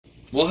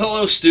Well,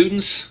 hello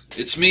students.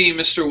 It's me,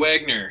 Mr.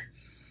 Wagner.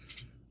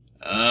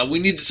 We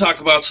need to talk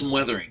about some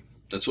weathering.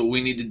 That's what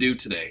we need to do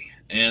today.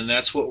 And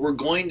that's what we're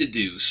going to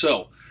do.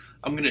 So,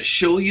 I'm going to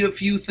show you a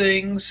few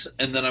things,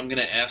 and then I'm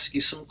going to ask you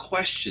some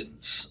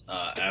questions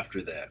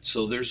after that.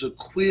 So there's a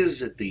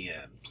quiz at the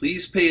end.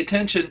 Please pay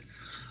attention.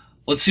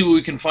 Let's see what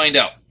we can find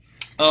out.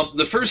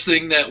 The first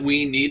thing that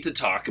we need to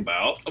talk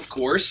about, of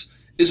course,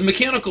 is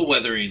mechanical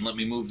weathering. Let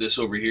me move this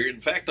over here.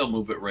 In fact, I'll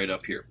move it right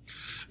up here.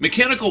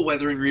 Mechanical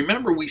weathering,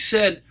 remember we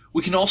said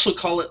we can also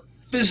call it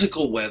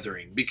physical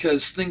weathering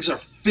because things are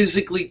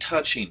physically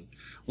touching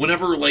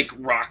whenever like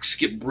rocks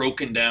get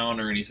broken down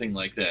or anything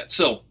like that.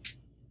 So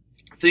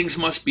things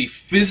must be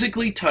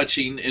physically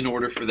touching in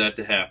order for that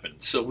to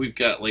happen. So we've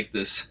got like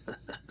this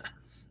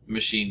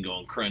machine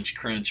going crunch,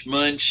 crunch,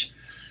 munch,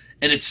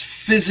 and it's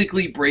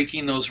physically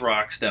breaking those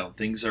rocks down.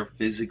 Things are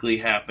physically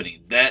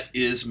happening. That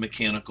is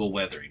mechanical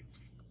weathering.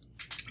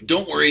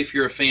 Don't worry if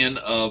you're a fan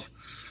of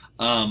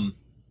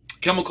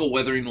chemical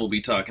weathering. We'll be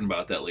talking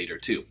about that later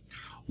too.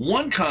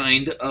 One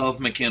kind of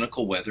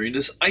mechanical weathering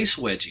is ice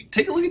wedging.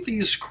 Take a look at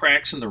these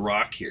cracks in the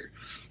rock here.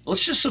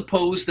 Let's just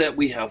suppose that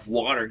we have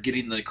water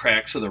getting the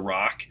cracks of the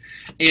rock,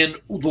 and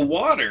the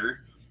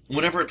water,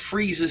 whenever it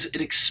freezes,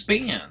 it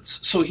expands.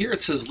 So here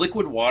it says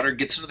liquid water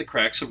gets into the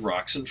cracks of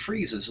rocks and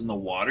freezes, and the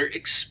water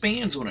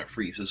expands when it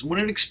freezes. When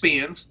it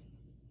expands,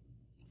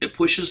 it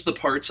pushes the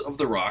parts of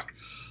the rock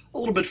a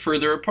little bit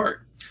further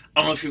apart.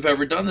 I don't know if you've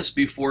ever done this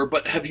before,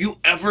 but have you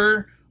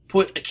ever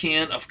put a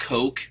can of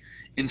Coke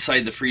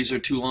inside the freezer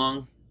too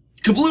long?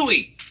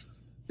 Kablooey!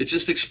 It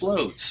just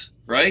explodes,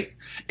 right?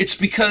 It's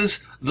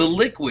because the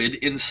liquid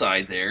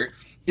inside there,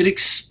 it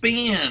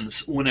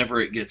expands whenever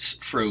it gets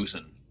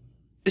frozen.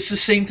 It's the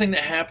same thing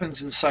that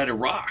happens inside a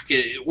rock,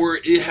 or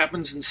it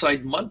happens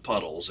inside mud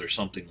puddles or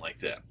something like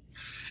that.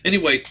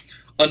 Anyway,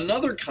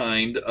 another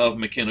kind of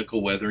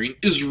mechanical weathering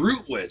is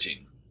root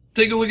wedging.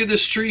 Take a look at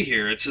this tree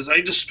here. It says,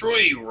 "I destroy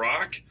you,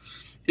 rock."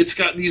 It's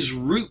got these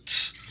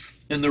roots,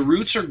 and the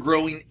roots are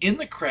growing in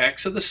the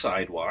cracks of the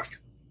sidewalk.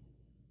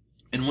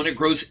 And when it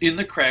grows in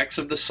the cracks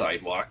of the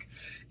sidewalk,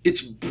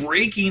 it's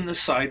breaking the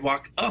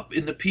sidewalk up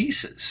into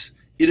pieces.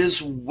 It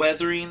is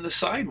weathering the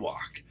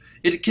sidewalk.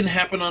 It can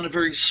happen on a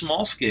very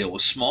small scale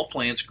with small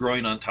plants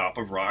growing on top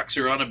of rocks,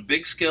 or on a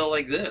big scale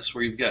like this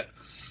where you've got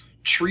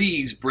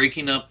trees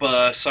breaking up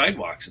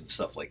sidewalks and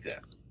stuff like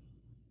that.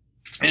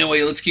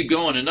 Anyway, let's keep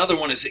going. Another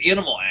one is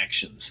animal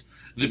actions.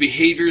 The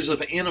behaviors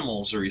of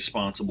animals are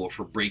responsible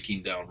for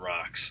breaking down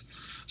rocks.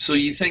 So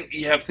you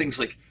have things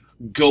like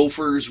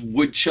gophers,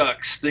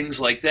 woodchucks,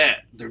 things like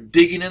that. They're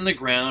digging in the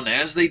ground.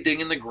 As they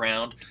dig in the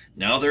ground,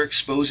 now they're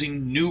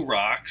exposing new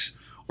rocks.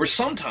 Or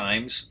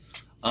sometimes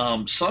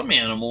some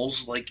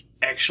animals like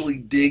actually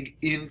dig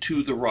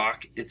into the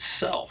rock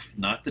itself,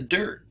 not the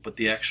dirt, but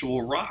the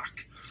actual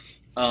rock.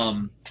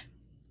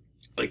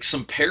 Like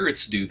some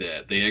parrots do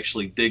that. They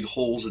actually dig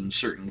holes in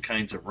certain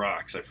kinds of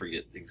rocks. I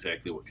forget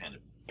exactly what kind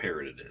of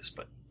parrot it is,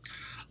 but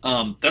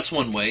that's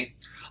one way.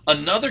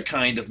 Another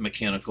kind of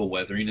mechanical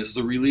weathering is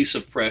the release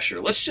of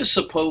pressure. Let's just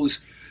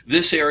suppose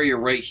this area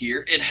right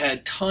here, it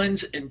had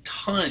tons and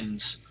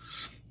tons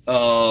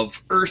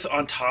of earth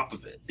on top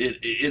of it.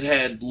 It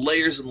had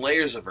layers and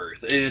layers of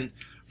earth, and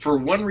for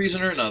one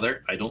reason or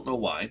another, I don't know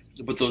why,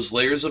 but those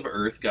layers of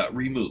earth got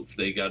removed.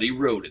 They got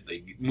eroded.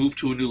 They moved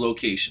to a new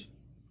location.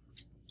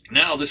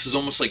 Now this is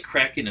almost like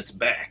cracking its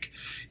back.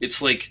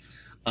 It's like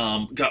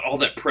got all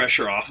that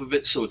pressure off of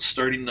it, so it's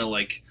starting to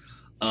like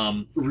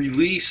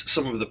release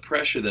some of the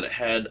pressure that it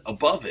had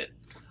above it.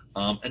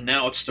 And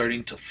now it's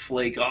starting to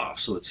flake off.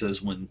 So it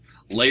says when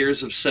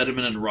layers of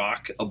sediment and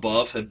rock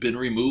above have been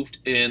removed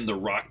and the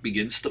rock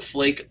begins to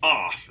flake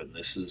off. And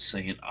this is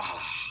saying,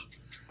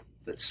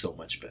 that's so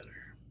much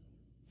better.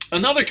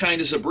 Another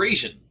kind is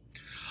abrasion.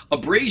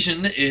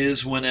 Abrasion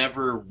is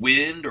whenever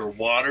wind or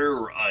water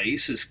or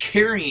ice is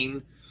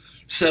carrying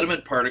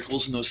sediment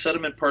particles, and those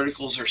sediment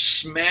particles are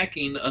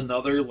smacking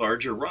another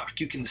larger rock.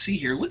 You can see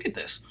here, look at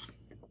this.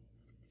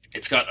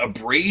 It's got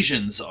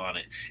abrasions on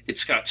it.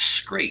 It's got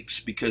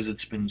scrapes because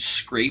it's been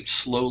scraped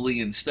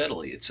slowly and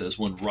steadily. It says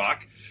when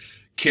rock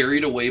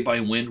carried away by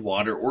wind,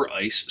 water, or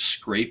ice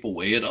scrape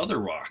away at other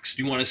rocks.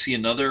 Do you want to see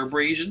another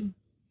abrasion?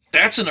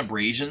 That's an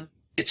abrasion.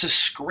 It's a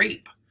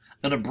scrape.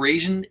 An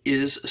abrasion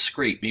is a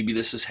scrape. Maybe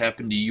this has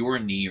happened to your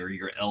knee or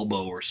your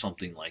elbow or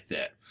something like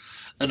that.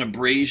 An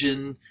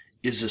abrasion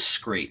is a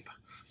scrape.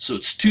 So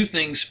it's two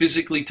things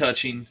physically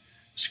touching,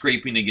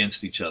 scraping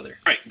against each other.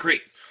 All right,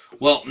 great.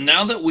 Well,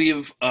 now that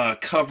we've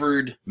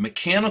covered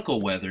mechanical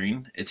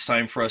weathering, it's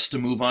time for us to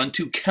move on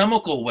to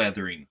chemical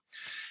weathering.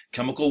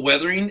 Chemical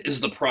weathering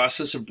is the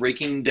process of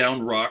breaking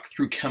down rock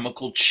through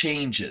chemical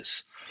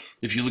changes.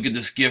 If you look at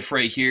this GIF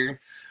right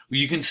here,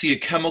 you can see a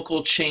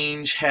chemical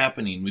change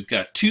happening. We've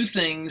got two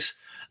things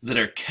that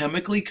are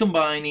chemically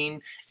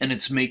combining, and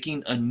it's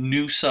making a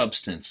new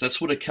substance.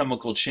 That's what a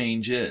chemical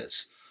change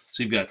is.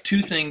 So you've got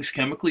two things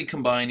chemically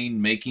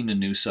combining, making a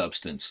new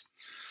substance.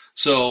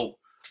 So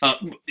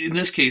in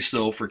this case,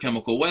 though, for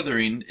chemical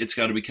weathering, it's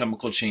got to be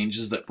chemical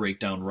changes that break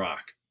down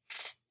rock.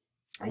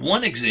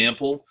 One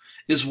example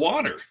is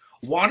water.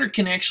 Water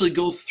can actually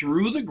go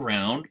through the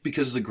ground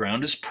because the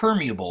ground is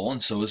permeable,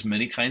 and so is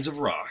many kinds of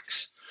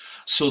rocks.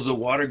 So the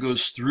water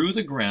goes through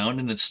the ground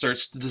and it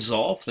starts to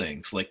dissolve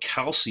things like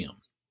calcium.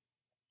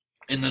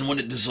 And then when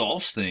it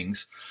dissolves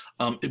things,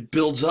 it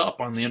builds up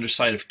on the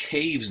underside of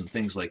caves and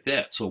things like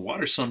that. So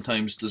water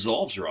sometimes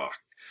dissolves rock.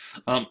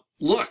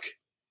 Look,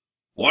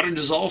 water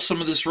dissolves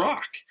some of this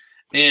rock.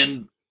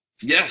 And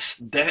yes,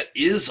 that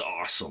is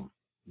awesome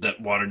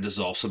that water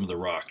dissolves some of the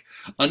rock.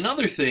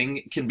 Another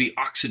thing can be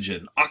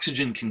oxygen.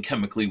 Oxygen can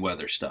chemically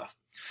weather stuff.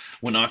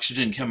 When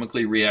oxygen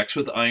chemically reacts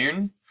with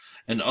iron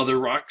and other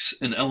rocks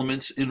and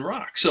elements in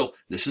rock. So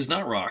this is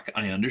not rock.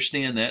 I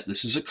understand that.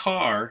 This is a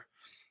car.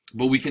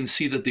 But we can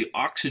see that the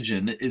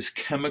oxygen is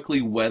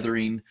chemically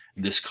weathering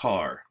this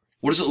car.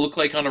 What does it look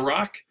like on a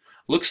rock?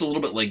 It looks a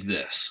little bit like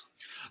this.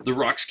 The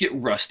rocks get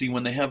rusty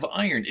when they have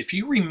iron. If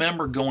you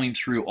remember going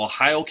through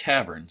Ohio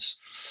caverns,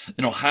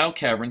 in Ohio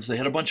caverns they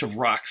had a bunch of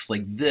rocks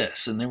like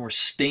this, and they were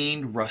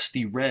stained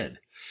rusty red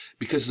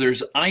because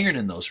there's iron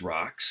in those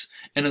rocks,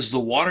 and as the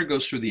water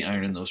goes through the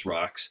iron in those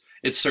rocks,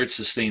 it starts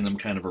to stain them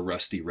kind of a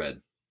rusty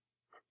red.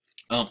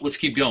 Let's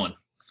keep going.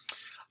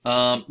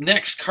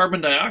 Next,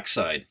 carbon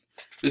dioxide.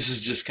 This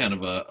is just kind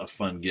of a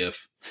fun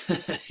GIF.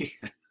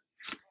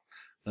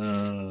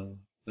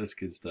 That's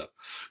good stuff.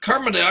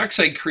 Carbon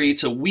dioxide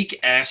creates a weak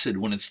acid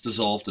when it's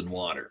dissolved in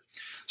water.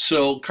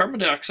 So carbon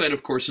dioxide,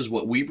 of course, is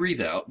what we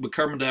breathe out, but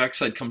carbon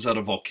dioxide comes out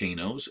of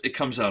volcanoes, it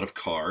comes out of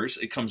cars,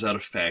 it comes out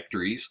of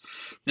factories,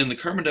 and the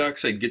carbon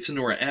dioxide gets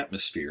into our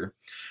atmosphere.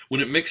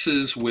 When it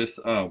mixes with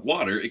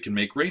water, it can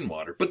make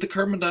rainwater, but the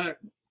carbon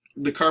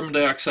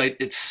dioxide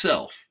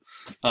itself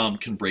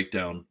can break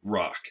down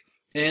rock.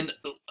 And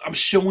I'm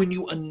showing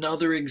you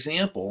another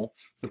example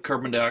of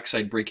carbon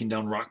dioxide breaking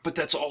down rock, but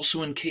that's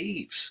also in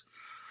caves.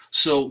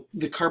 So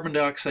the carbon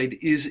dioxide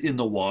is in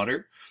the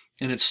water,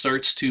 and it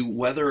starts to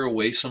weather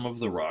away some of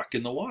the rock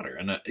in the water.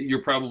 And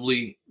you're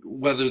probably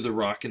weather the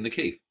rock in the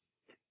cave.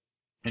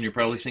 And you're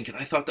probably thinking,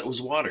 I thought that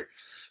was water.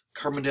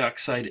 Carbon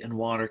dioxide and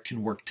water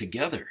can work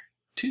together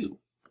too.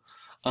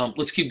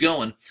 Let's keep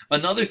going.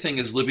 Another thing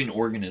is living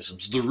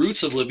organisms. The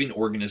roots of living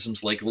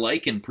organisms like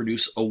lichen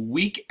produce a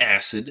weak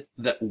acid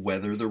that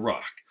weather the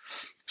rock.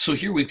 So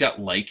here we've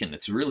got lichen.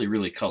 It's really,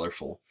 really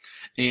colorful.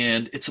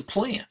 And it's a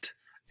plant.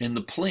 And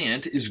the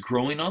plant is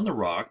growing on the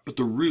rock, but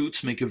the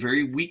roots make a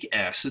very weak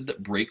acid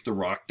that break the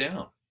rock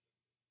down.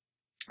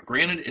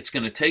 Granted, it's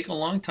going to take a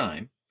long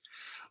time,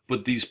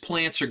 but these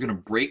plants are going to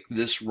break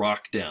this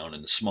rock down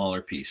into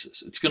smaller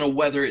pieces. It's going to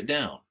weather it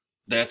down.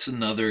 That's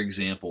another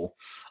example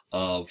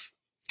of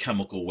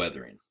chemical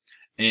weathering.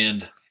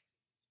 And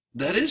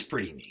that is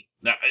pretty neat.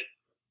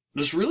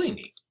 That's really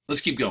neat.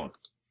 Let's keep going.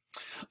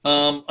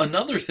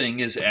 Another thing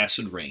is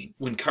acid rain.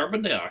 When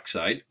carbon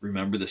dioxide,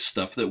 remember the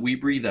stuff that we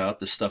breathe out,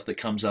 the stuff that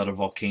comes out of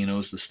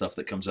volcanoes, the stuff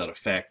that comes out of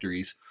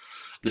factories,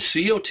 the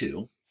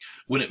CO2,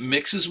 when it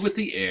mixes with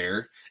the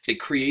air,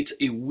 it creates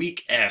a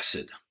weak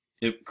acid.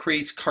 It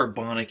creates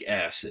carbonic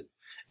acid.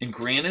 And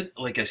granted,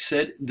 like I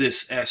said,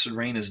 this acid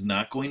rain is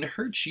not going to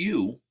hurt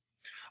you,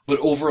 but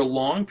over a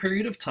long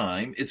period of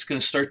time, it's going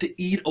to start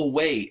to eat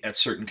away at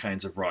certain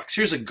kinds of rocks.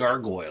 Here's a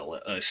gargoyle,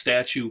 a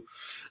statue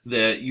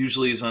that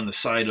usually is on the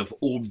side of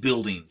old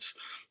buildings.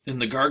 In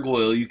the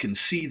gargoyle, you can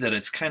see that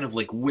it's kind of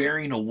like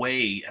wearing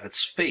away at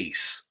its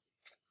face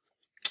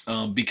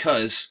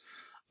because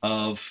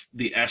of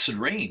the acid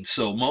rain.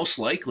 So most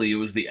likely it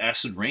was the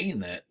acid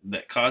rain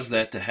that caused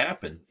that to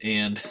happen.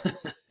 And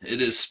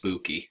it is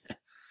spooky.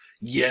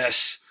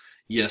 Yes,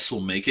 we'll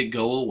make it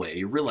go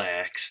away.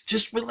 Relax.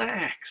 Just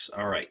relax.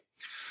 All right.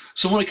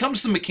 So when it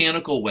comes to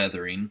mechanical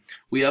weathering,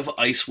 we have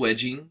ice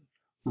wedging,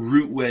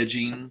 root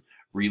wedging,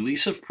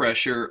 release of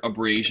pressure,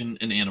 abrasion,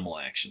 and animal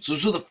action. So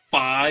those are the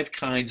 5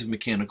 kinds of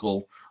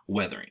mechanical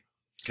weathering.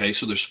 Okay,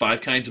 so there's 5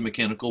 kinds of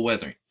mechanical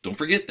weathering. Don't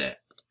forget that.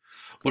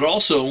 But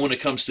also, when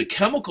it comes to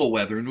chemical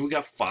weathering, we've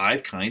got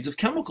 5 kinds of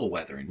chemical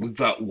weathering. We've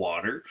got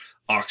water,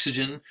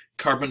 oxygen,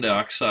 carbon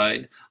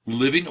dioxide,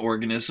 living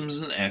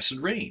organisms, and acid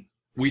rain.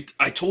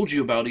 I told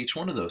you about each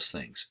one of those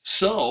things.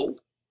 So,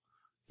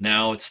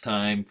 now it's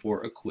time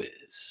for a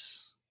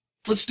quiz.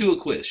 Let's do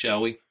a quiz, shall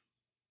we?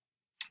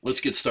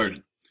 Let's get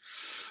started.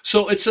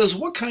 So it says,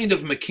 what kind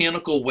of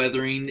mechanical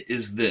weathering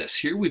is this?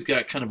 Here we've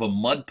got kind of a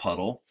mud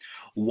puddle,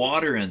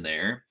 water in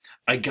there.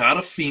 I got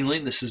a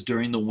feeling this is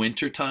during the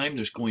winter time.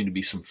 There's going to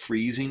be some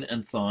freezing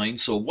and thawing.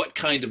 So what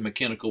kind of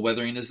mechanical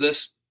weathering is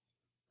this?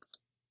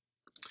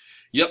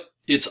 Yep,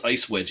 it's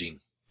ice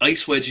wedging.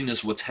 Ice wedging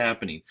is what's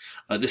happening.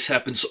 This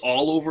happens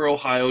all over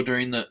Ohio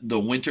during the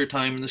winter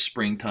time and the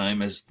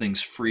springtime as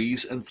things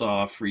freeze and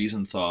thaw, freeze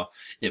and thaw.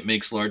 It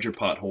makes larger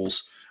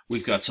potholes.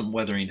 We've got some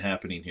weathering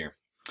happening here.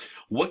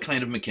 What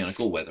kind of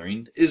mechanical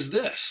weathering is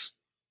this?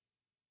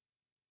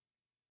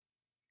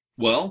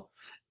 Well,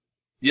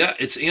 yeah,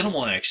 it's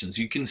animal actions.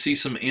 You can see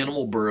some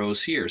animal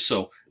burrows here.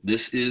 So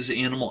this is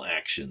animal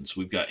actions.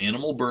 We've got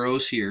animal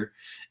burrows here,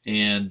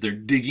 and they're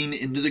digging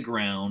into the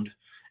ground,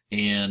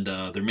 and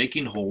they're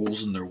making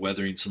holes, and they're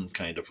weathering some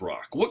kind of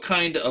rock. What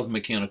kind of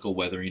mechanical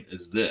weathering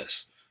is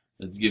this?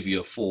 I'll give you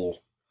a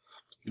full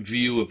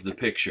view of the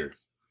picture.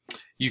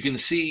 You can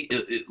see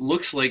it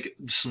looks like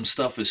some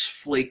stuff is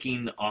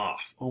flaking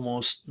off,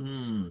 almost.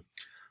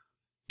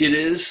 It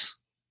is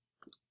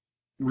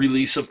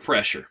release of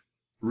pressure.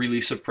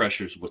 Release of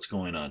pressure is what's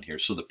going on here.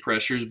 So the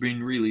pressure is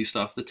being released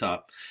off the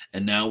top,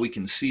 and now we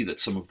can see that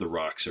some of the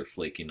rocks are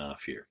flaking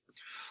off here.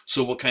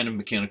 So what kind of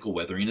mechanical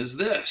weathering is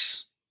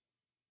this?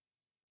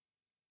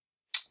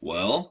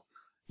 Well,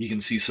 you can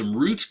see some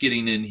roots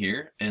getting in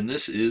here, and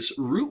this is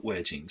root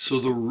wedging. So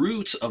the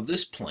roots of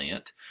this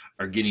plant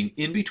are getting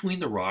in between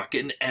the rock,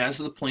 and as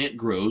the plant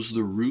grows,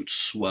 the roots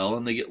swell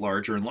and they get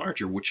larger and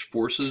larger, which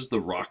forces the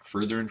rock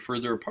further and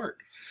further apart.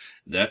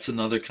 That's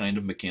another kind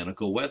of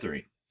mechanical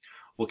weathering.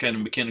 What kind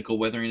of mechanical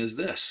weathering is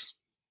this?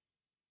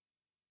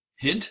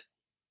 Hint?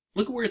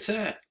 Look at where it's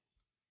at.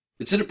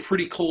 It's in a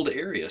pretty cold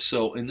area.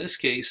 So in this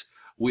case,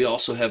 we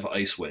also have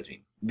ice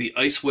wedging. The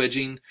ice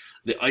wedging,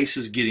 the ice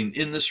is getting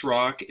in this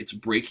rock, it's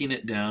breaking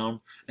it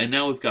down, and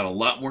now we've got a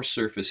lot more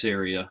surface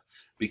area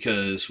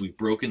because we've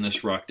broken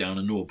this rock down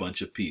into a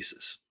bunch of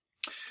pieces.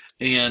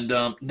 And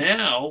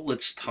now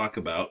let's talk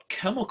about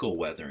chemical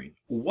weathering.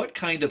 What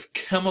kind of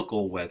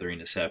chemical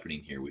weathering is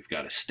happening here? We've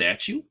got a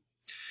statue,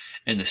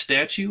 and the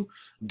statue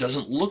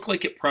doesn't look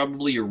like it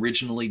probably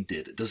originally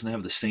did. It doesn't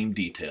have the same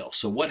detail.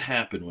 So what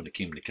happened when it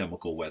came to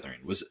chemical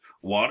weathering? Was it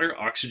water,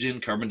 oxygen,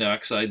 carbon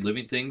dioxide,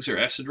 living things, or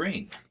acid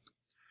rain?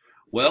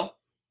 Well,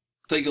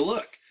 take a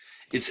look.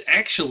 It's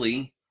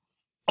actually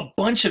a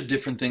bunch of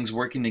different things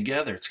working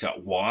together. It's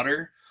got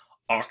water,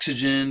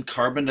 oxygen,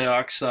 carbon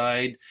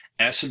dioxide,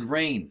 acid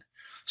rain.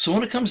 So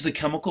when it comes to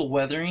chemical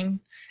weathering,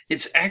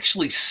 it's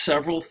actually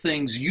several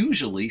things,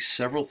 usually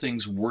several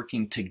things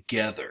working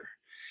together.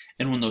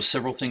 And when those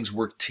several things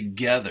work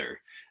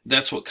together,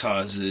 that's what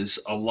causes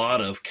a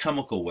lot of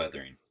chemical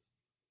weathering.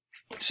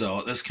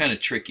 So that's kind of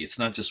tricky. It's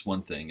not just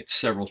one thing. It's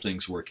several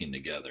things working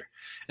together.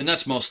 And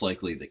that's most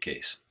likely the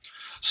case.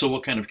 So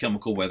what kind of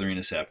chemical weathering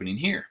is happening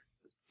here?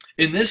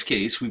 In this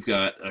case, we've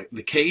got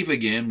the cave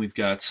again. We've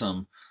got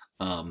some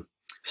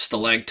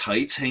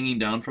stalactites hanging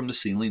down from the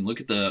ceiling.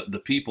 Look at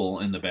the people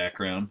in the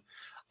background.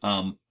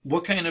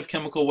 What kind of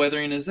chemical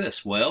weathering is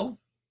this? Well,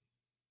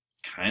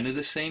 kind of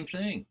the same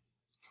thing.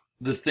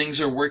 The things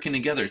are working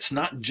together. It's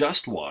not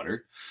just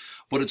water,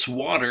 but it's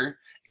water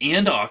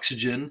and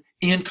oxygen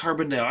and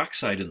carbon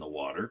dioxide in the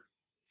water,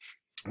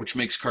 which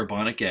makes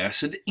carbonic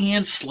acid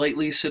and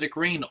slightly acidic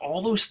rain.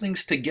 All those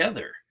things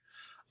together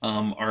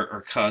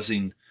are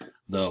causing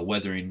the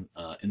weathering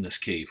in this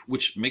cave,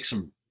 which makes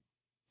some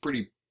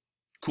pretty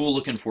cool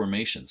looking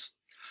formations.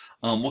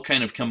 What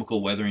kind of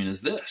chemical weathering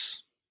is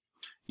this?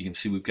 You can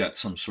see we've got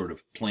some sort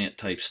of plant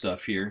type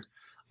stuff here.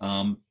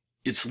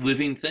 It's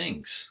living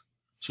things.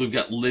 So we've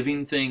got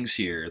living things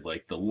here,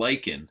 like the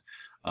lichen.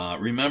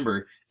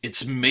 Remember,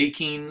 it's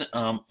making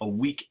a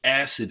weak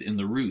acid in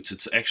the roots.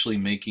 It's actually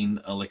making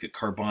like a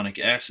carbonic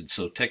acid.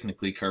 So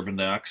technically carbon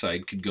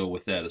dioxide could go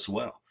with that as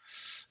well.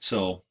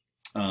 So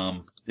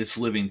it's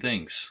living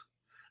things.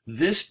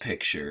 This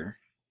picture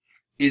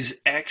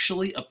is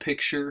actually a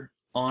picture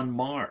on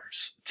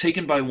Mars,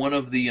 taken by one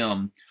of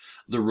the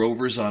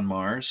rovers on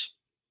Mars.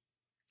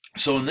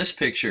 So in this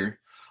picture,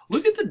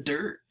 look at the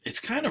dirt. It's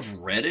kind of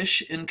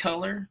reddish in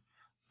color.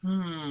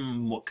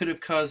 What could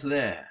have caused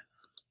that?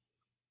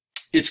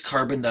 It's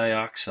carbon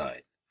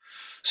dioxide.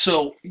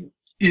 So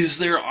is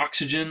there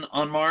oxygen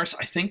on Mars?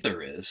 I think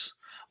there is.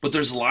 But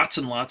there's lots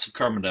and lots of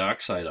carbon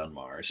dioxide on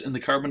Mars. And the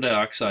carbon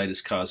dioxide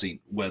is causing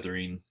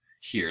weathering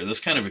here. That's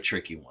kind of a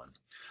tricky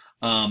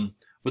one.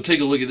 But take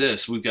a look at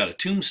this. We've got a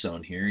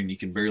tombstone here, and you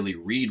can barely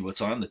read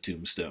what's on the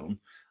tombstone.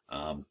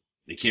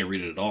 You can't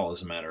read it at all,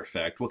 as a matter of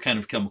fact. What kind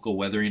of chemical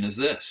weathering is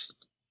this?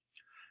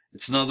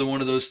 It's another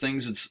one of those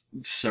things. It's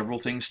several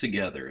things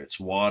together. It's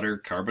water,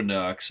 carbon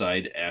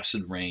dioxide,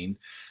 acid rain.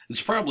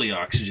 There's probably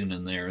oxygen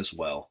in there as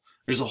well.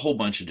 There's a whole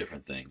bunch of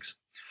different things.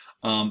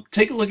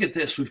 Take a look at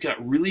this. We've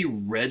got really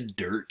red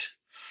dirt.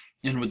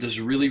 And with this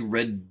really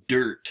red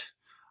dirt,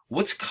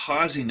 what's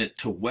causing it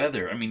to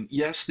weather? I mean,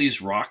 yes, these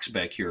rocks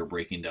back here are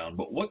breaking down,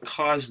 but what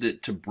caused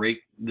it to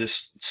break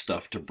this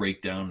stuff to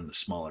break down into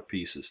smaller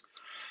pieces?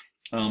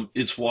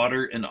 It's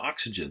water and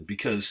oxygen,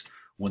 because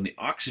when the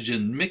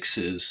oxygen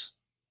mixes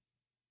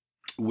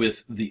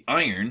with the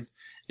iron,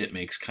 it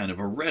makes kind of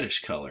a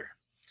reddish color.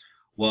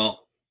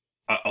 Well,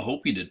 I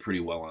hope you did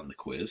pretty well on the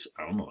quiz.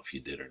 I don't know if you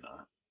did or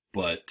not.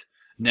 But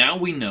now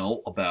we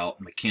know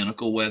about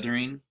mechanical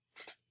weathering.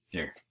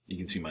 There, you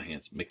can see my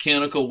hands.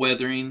 Mechanical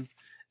weathering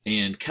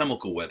and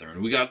chemical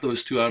weathering. We got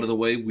those two out of the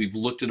way. We've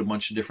looked at a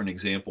bunch of different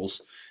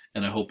examples,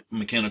 and I hope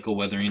mechanical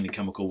weathering and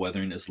chemical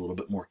weathering is a little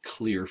bit more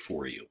clear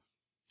for you.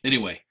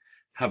 Anyway,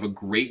 have a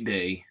great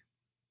day.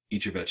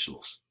 Eat your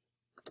vegetables.